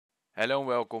Hello and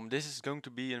welcome. This is going to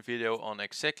be a video on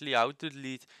exactly how to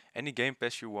delete any Game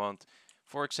Pass you want.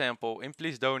 For example, in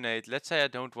Please Donate, let's say I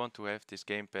don't want to have this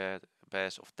Game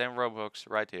Pass of 10 Robux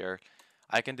right here.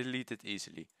 I can delete it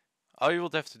easily. All you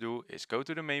would have to do is go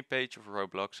to the main page of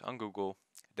Roblox on Google,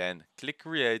 then click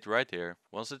Create right here.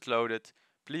 Once it's loaded,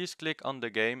 please click on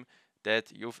the game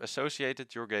that you've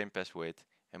associated your Game Pass with.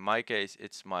 In my case,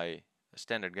 it's my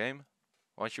standard game.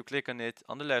 Once you click on it,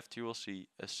 on the left you will see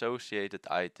associated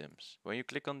items. When you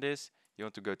click on this, you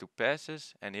want to go to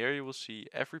passes, and here you will see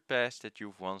every pass that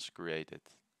you've once created.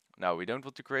 Now we don't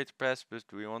want to create a pass, but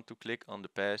we want to click on the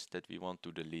pass that we want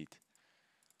to delete.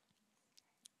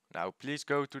 Now please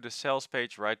go to the sales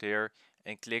page right here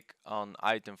and click on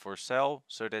item for sale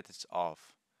so that it's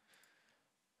off.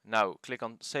 Now click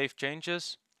on save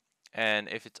changes, and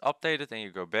if it's updated and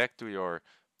you go back to your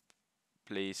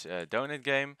Please Donate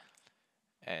game,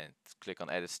 and click on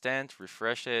edit stand,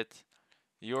 refresh it,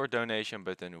 your donation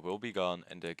button will be gone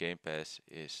and the Game Pass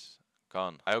is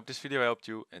gone. I hope this video helped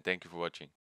you and thank you for watching.